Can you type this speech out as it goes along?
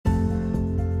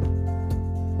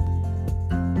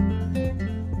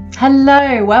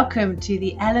Hello, welcome to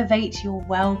the Elevate Your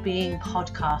Wellbeing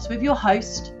podcast with your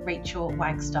host, Rachel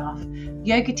Wagstaff,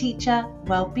 yoga teacher,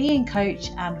 wellbeing coach,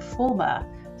 and former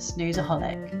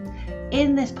snoozaholic.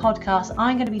 In this podcast,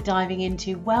 I'm going to be diving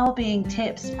into wellbeing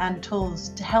tips and tools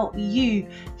to help you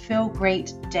feel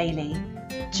great daily,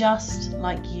 just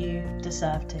like you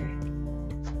deserve to.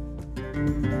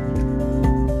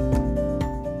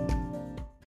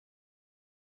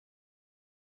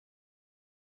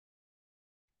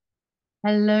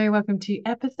 Hello, welcome to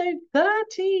episode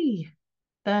 30.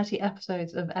 30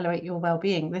 episodes of Elevate Your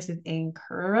Wellbeing. This is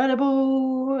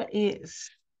incredible. It's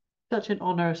such an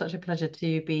honor, such a pleasure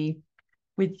to be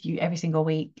with you every single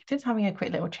week, just having a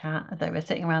quick little chat as though we're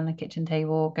sitting around the kitchen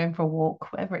table, going for a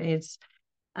walk, whatever it is,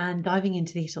 and diving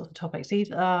into these sorts of topics.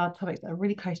 These are topics that are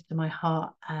really close to my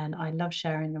heart, and I love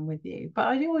sharing them with you. But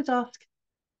I do always ask,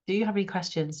 do you have any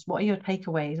questions? What are your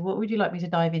takeaways? What would you like me to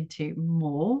dive into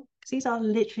more? Because these are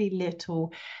literally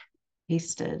little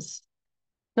pieces.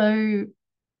 So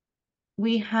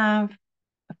we have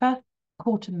a first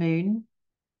quarter moon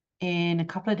in a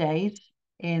couple of days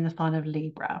in the sign of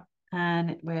Libra,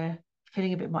 and we're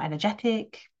feeling a bit more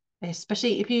energetic,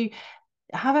 especially if you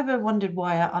have ever wondered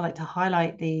why I like to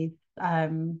highlight these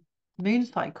moon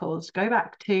cycles. Go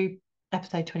back to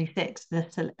episode 26,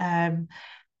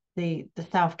 the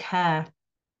self-care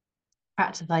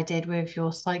practice I did with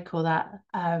your cycle, that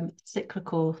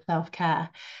cyclical self-care,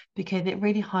 because it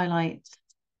really highlights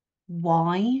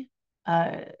why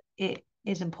it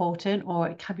is important, or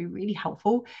it can be really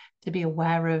helpful to be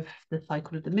aware of the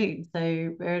cycle of the moon.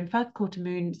 So we're in first quarter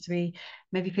moon, so we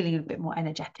may be feeling a bit more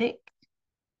energetic,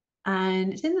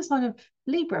 and it's in the sign of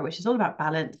Libra, which is all about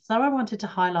balance. So I wanted to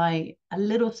highlight a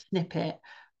little snippet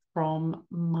from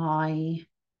my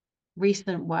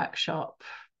recent workshop,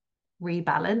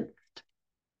 Rebalanced,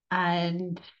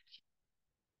 and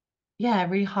yeah,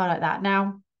 really highlight that.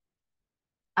 Now,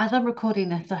 as I'm recording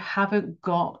this, I haven't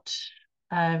got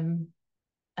a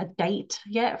date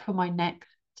yet for my next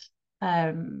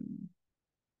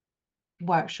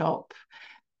workshop,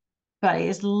 but it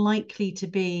is likely to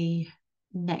be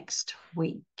next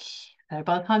week. So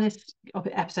by the time this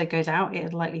episode goes out, it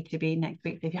is likely to be next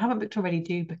week. So if you haven't booked already,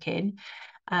 do book in,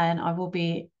 and I will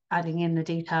be adding in the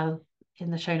details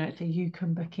in the show notes so you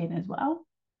can book in as well.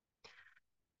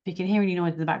 If you can hear any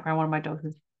noise in the background, one of my dogs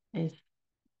is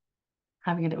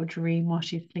having a little dream while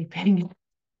she's sleeping.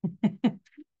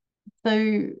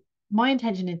 So my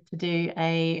intention is to do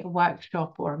a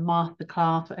workshop or a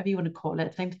masterclass, whatever you want to call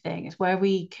it, same thing. It's where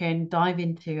we can dive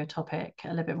into a topic a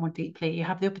little bit more deeply. You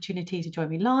have the opportunity to join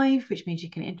me live, which means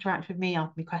you can interact with me,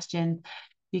 ask me questions.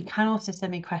 You can also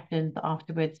send me questions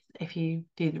afterwards if you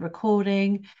do the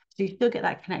recording. So you still get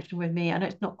that connection with me. I know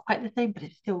it's not quite the same, but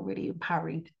it's still really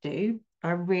empowering to do.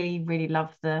 I really, really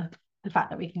love the fact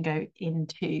that we can go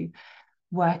into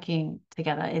working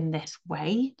together in this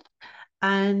way.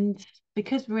 And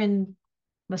because we're in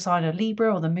the sign of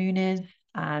Libra, or the moon is,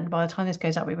 and by the time this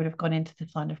goes up, we would have gone into the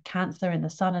sign of Cancer in the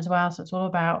sun as well. So it's all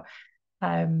about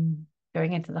going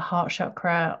into the heart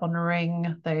chakra,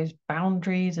 honoring those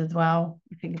boundaries as well.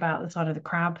 You think about the sign of the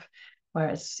crab, where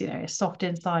it's, it's soft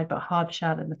inside but hard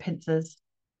shell, and the pincers.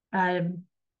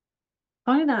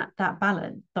 Finding that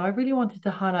balance. So I really wanted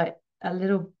to highlight a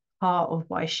little part of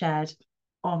what I shared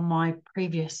on my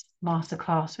previous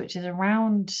masterclass, which is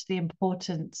around the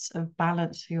importance of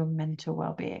balance for your mental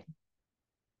well-being.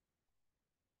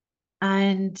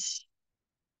 And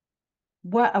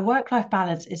a work-life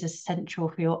balance is essential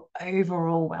for your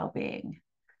overall well-being.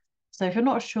 So if you're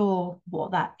not sure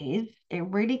what that is, it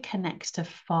really connects to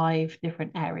 5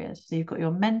 different areas. So you've got your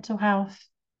mental health,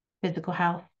 physical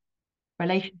health,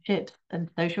 relationships,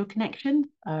 and social connections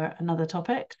are another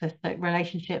topic. So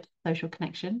relationships, social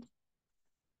connections.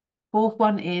 Fourth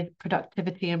one is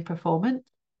productivity and performance.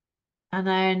 And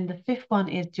then the fifth one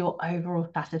is your overall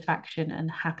satisfaction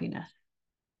and happiness.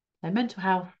 So mental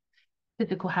health,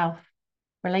 physical health,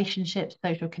 relationships,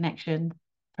 social connections,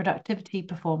 productivity,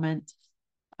 performance,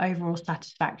 overall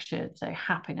satisfaction, so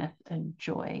happiness and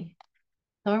joy.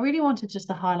 So I really wanted just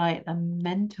to highlight the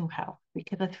mental health,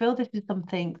 because I feel this is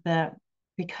something that,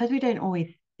 because we don't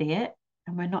always see it,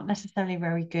 and we're not necessarily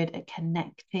very good at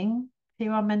connecting to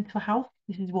our mental health.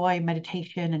 This is why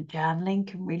meditation and journaling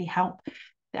can really help.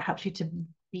 It helps you to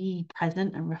be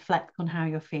present and reflect on how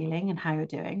you're feeling and how you're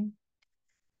doing.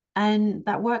 And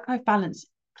that work-life balance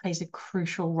plays a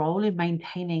crucial role in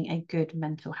maintaining a good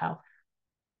mental health.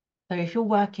 So if you're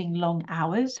working long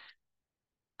hours,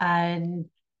 and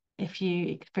if you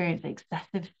experience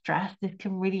excessive stress, this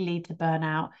can really lead to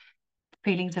burnout,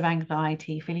 feelings of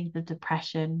anxiety, feelings of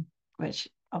depression, which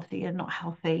obviously are not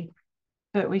healthy.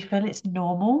 but we feel it's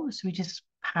normal. So we just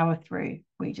power through.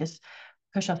 We just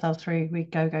push ourselves through. We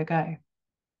go, go, go.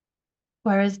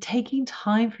 Whereas taking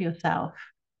time for yourself,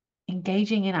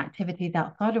 engaging in activities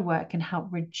outside of work can help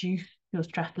reduce your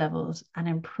stress levels and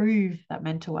improve that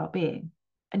mental well-being.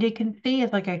 And you can see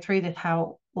as I go through this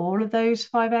how all of those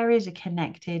 5 areas are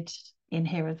connected in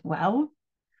here as well.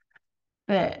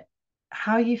 But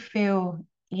how you feel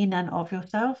in and of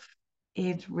yourself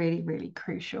is really, really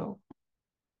crucial.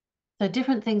 So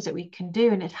different things that we can do,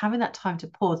 and it's having that time to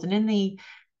pause. And in the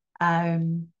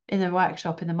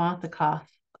workshop, in the masterclass,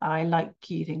 I like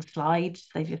using slides.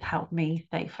 They just help me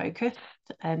stay focused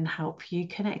and help you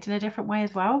connect in a different way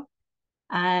as well.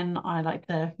 And I like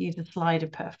to use a slide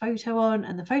and put a photo on.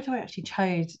 And the photo I actually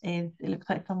chose is, it looks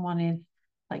like someone is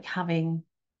like having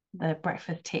the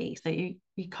breakfast tea. So you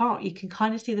can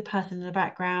kind of see the person in the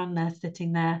background. They're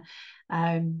sitting there,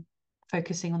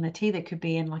 focusing on their tea. They could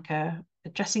be in like a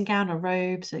dressing gown or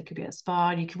robe. So it could be at a spa.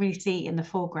 And you can really see in the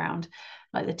foreground,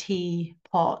 like the tea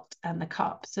pot and the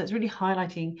cup. So it's really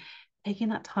highlighting, taking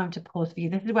that time to pause for you.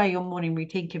 This is where your morning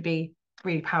routine could be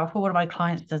really powerful. One of my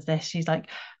clients does this. She's like,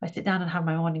 I sit down and have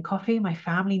my morning coffee. My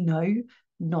family know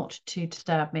not to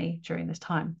disturb me during this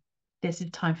time. This is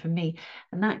time for me.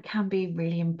 And that can be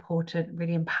really important,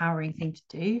 really empowering thing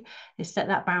to do, is set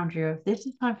that boundary of, this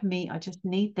is time for me. I just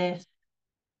need this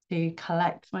to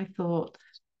collect my thoughts,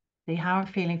 see how I'm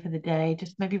feeling for the day,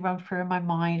 just maybe run through in my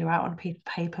mind or out on a piece of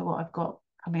paper what I've got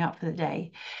coming up for the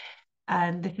day.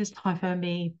 And this is time for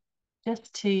me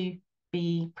just to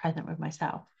be present with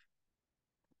myself.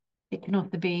 It can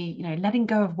also be, letting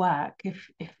go of work. If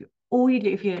all you do,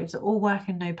 if you it's all work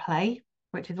and no play,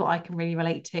 which is what I can really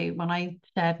relate to. When I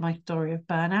shared my story of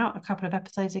burnout a couple of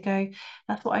episodes ago,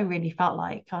 that's what I really felt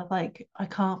like. I was like, I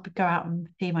can't go out and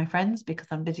see my friends because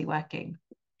I'm busy working,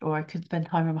 or I could spend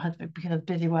time with my husband because I was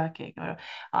busy working, or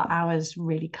our hours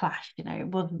really clashed. It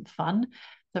wasn't fun.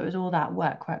 So it was all that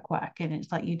work, work, work. And it's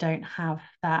like you don't have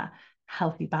that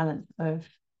healthy balance of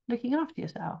looking after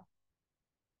yourself.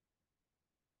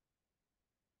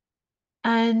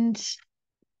 And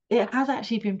it has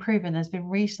actually been proven. There's been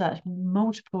research,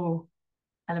 multiple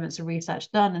elements of research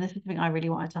done, and this is something I really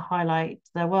wanted to highlight.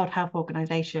 The World Health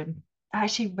Organization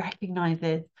actually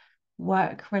recognizes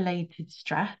work-related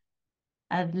stress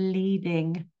as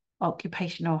leading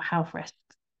occupational health risks.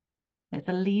 It's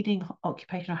a leading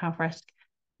occupational health risk,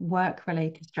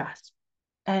 work-related stress.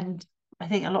 And I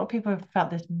think a lot of people have felt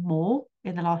this more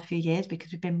in the last few years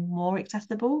because we've been more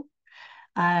accessible.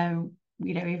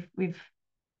 We've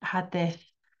had this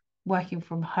working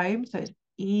from home, so it's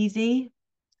easy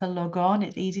to log on.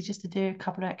 It's easy just to do a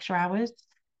couple of extra hours.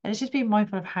 And it's just being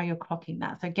mindful of how you're clocking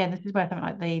that. So again, this is where something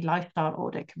like the lifestyle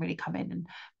audit can really come in and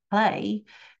play,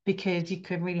 because you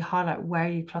can really highlight where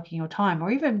you're clocking your time, or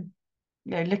even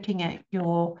looking at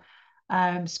your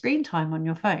screen time on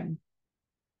your phone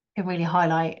can really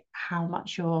highlight how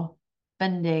much you're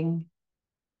spending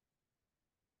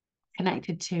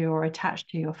connected to or attached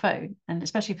to your phone. And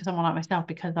especially for someone like myself,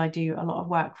 because I do a lot of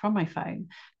work from my phone,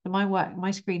 so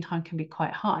my screen time can be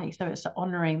quite high. So it's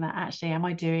honoring that, actually, am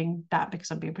I doing that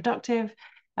because I'm being productive?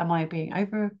 Am I being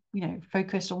over,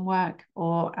 focused on work,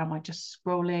 or am I just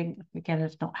scrolling? Again,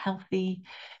 it's not healthy.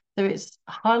 So it's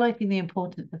highlighting the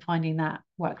importance of finding that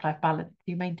work-life balance,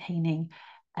 to maintaining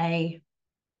a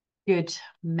good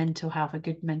mental health, a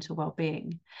good mental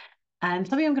well-being. And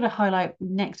something I'm going to highlight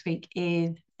next week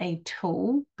is a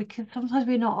tool, because sometimes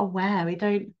we're not aware. We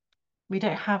don't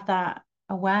have that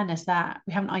awareness, that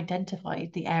we haven't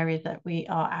identified the areas that we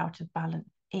are out of balance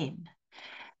in.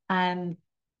 And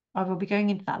I will be going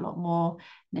into that a lot more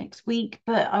next week.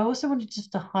 But I also wanted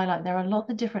just to highlight, there are lots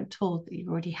of different tools that you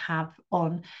already have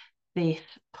on this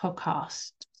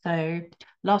podcast. So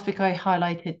last week I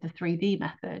highlighted the 3D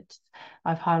methods.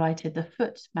 I've highlighted the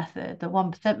foot method, the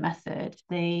 1% method,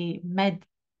 the med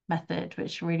method,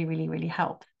 which really, really, really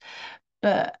helps.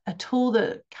 But a tool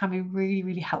that can be really,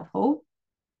 really helpful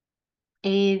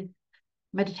is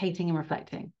meditating and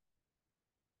reflecting.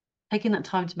 Taking that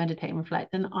time to meditate and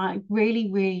reflect. And I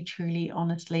really, really, truly,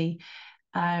 honestly,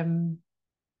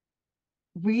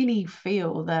 really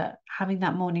feel that having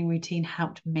that morning routine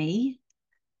helped me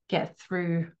get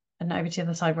through and over to the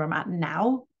other side where I'm at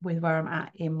now, with where I'm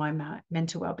at in my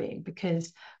mental well-being,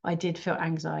 because I did feel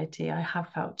anxiety. I have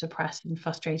felt depressed and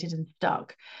frustrated and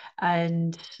stuck.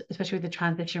 And especially with the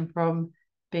transition from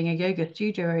being a yoga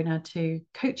studio owner to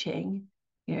coaching,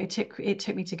 it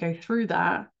took me to go through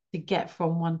that to get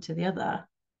from one to the other.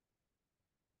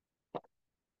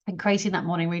 And creating that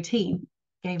morning routine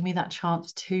gave me that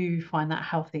chance to find that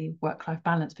healthy work-life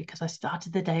balance, because I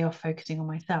started the day off focusing on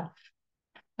myself.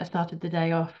 I started the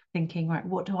day off thinking, right,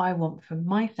 what do I want for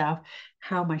myself?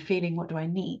 How am I feeling? What do I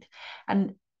need?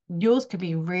 And yours could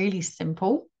be really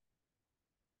simple.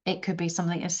 It could be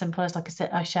something as simple as, like I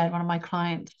said, I shared one of my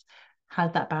clients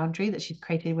has that boundary that she's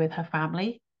created with her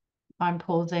family. I'm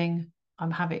pausing,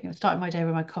 starting my day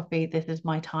with my coffee. This is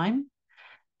my time.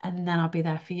 And then I'll be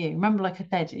there for you. Remember, like I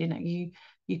said,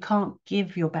 you can't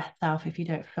give your best self if you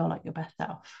don't feel like your best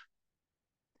self.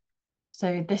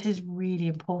 So this is really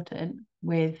important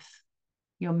with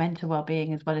your mental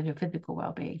well-being as well as your physical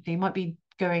well-being. So you might be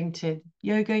going to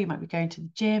yoga, you might be going to the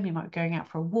gym, you might be going out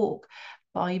for a walk,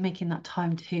 but are you making that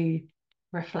time to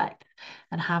reflect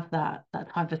and have that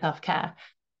time for self-care?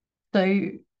 So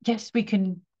yes, we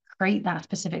can create that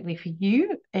specifically for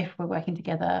you if we're working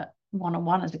together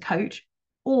one-on-one as a coach,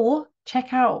 or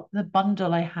check out the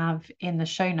bundle I have in the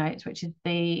show notes, which is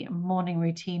the morning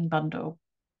routine bundle.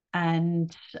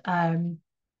 And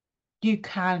you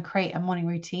can create a morning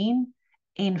routine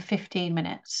in 15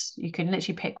 minutes. You can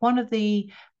literally pick one of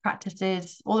the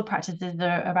practices. All the practices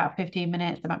are about 15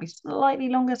 minutes. They might be slightly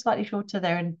longer, slightly shorter.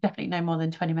 They're definitely no more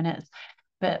than 20 minutes.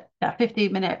 But that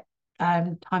 15-minute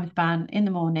time span in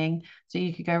the morning. So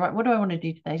you could go, right, what do I want to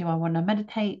do today? Do I want to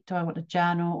meditate? Do I want to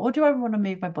journal? Or do I want to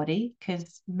move my body?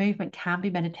 Because movement can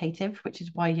be meditative, which is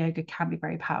why yoga can be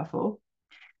very powerful.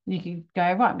 You can go,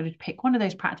 right, I'm going to pick one of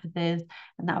those practices,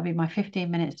 and that'll be my 15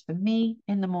 minutes for me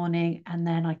in the morning, and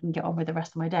then I can get on with the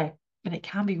rest of my day. And it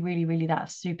can be really, really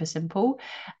that super simple.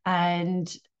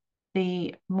 And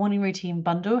the morning routine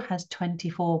bundle has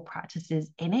 24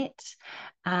 practices in it,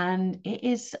 and it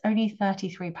is only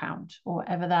 £33, or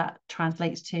whatever that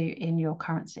translates to in your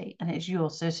currency, and it's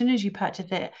yours. So as soon as you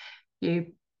purchase it, you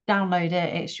download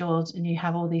it, it's yours, and you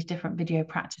have all these different video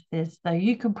practices. So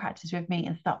you can practice with me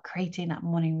and start creating that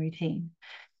morning routine.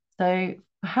 So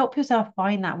help yourself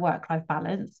find that work-life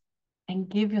balance and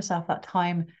give yourself that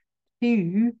time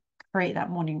to create that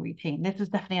morning routine. This is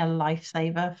definitely a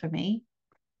lifesaver for me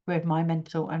with my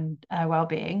mental and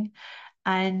well-being.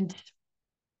 And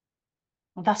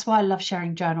that's why I love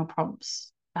sharing journal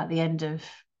prompts at the end of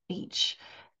each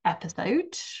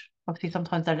episode. Obviously,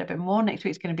 sometimes they're a little bit more. Next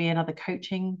week's going to be another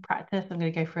coaching practice. I'm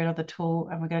going to go through another tool,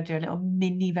 and we're going to do a little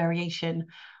mini variation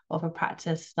of a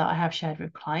practice that I have shared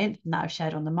with clients and that I've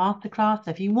shared on the masterclass.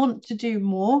 So if you want to do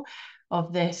more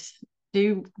of this,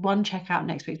 do one, check out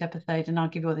next week's episode, and I'll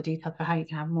give you all the details for how you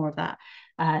can have more of that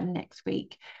next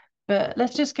week. But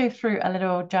let's just go through a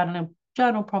little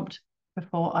journal prompt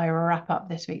before I wrap up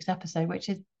this week's episode, which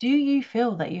is, do you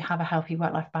feel that you have a healthy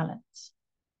work-life balance?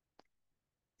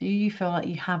 Do you feel like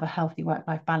you have a healthy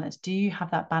work-life balance? Do you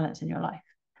have that balance in your life?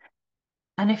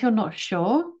 And if you're not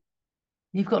sure,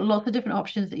 you've got lots of different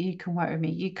options that you can work with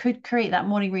me. You could create that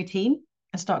morning routine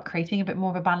and start creating a bit more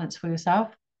of a balance for yourself.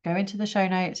 Go into the show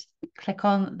notes, click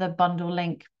on the bundle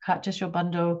link, purchase your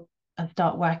bundle, and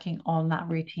start working on that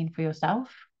routine for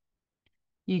yourself.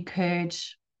 You could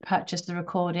purchase the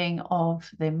recording of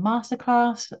the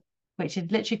masterclass, which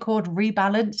is literally called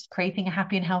Rebalance, Creating a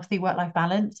Happy and Healthy Work-Life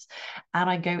Balance. And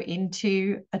I go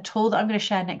into a tool that I'm going to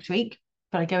share next week,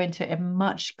 but I go into it in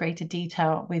much greater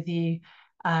detail with you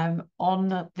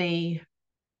on the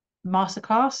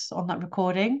masterclass, on that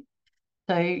recording.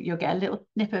 So you'll get a little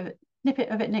snippet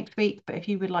of it next week. But if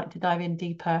you would like to dive in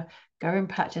deeper, go and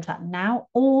purchase that now,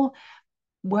 or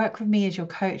work with me as your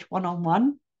coach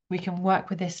one-on-one. We can work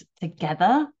with this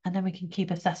together, and then we can keep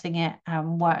assessing it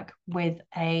and work with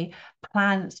a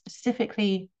plan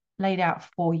specifically laid out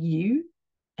for you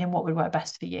and what would work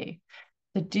best for you.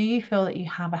 So do you feel that you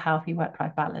have a healthy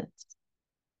work-life balance?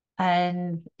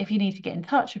 And if you need to get in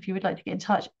touch, if you would like to get in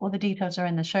touch, all the details are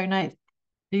in the show notes.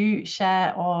 Do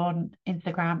share on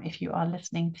Instagram if you are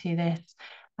listening to this.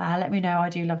 Let me know. I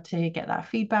do love to get that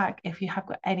feedback. If you have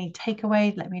got any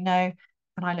takeaways, let me know.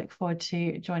 And I look forward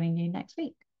to joining you next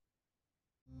week.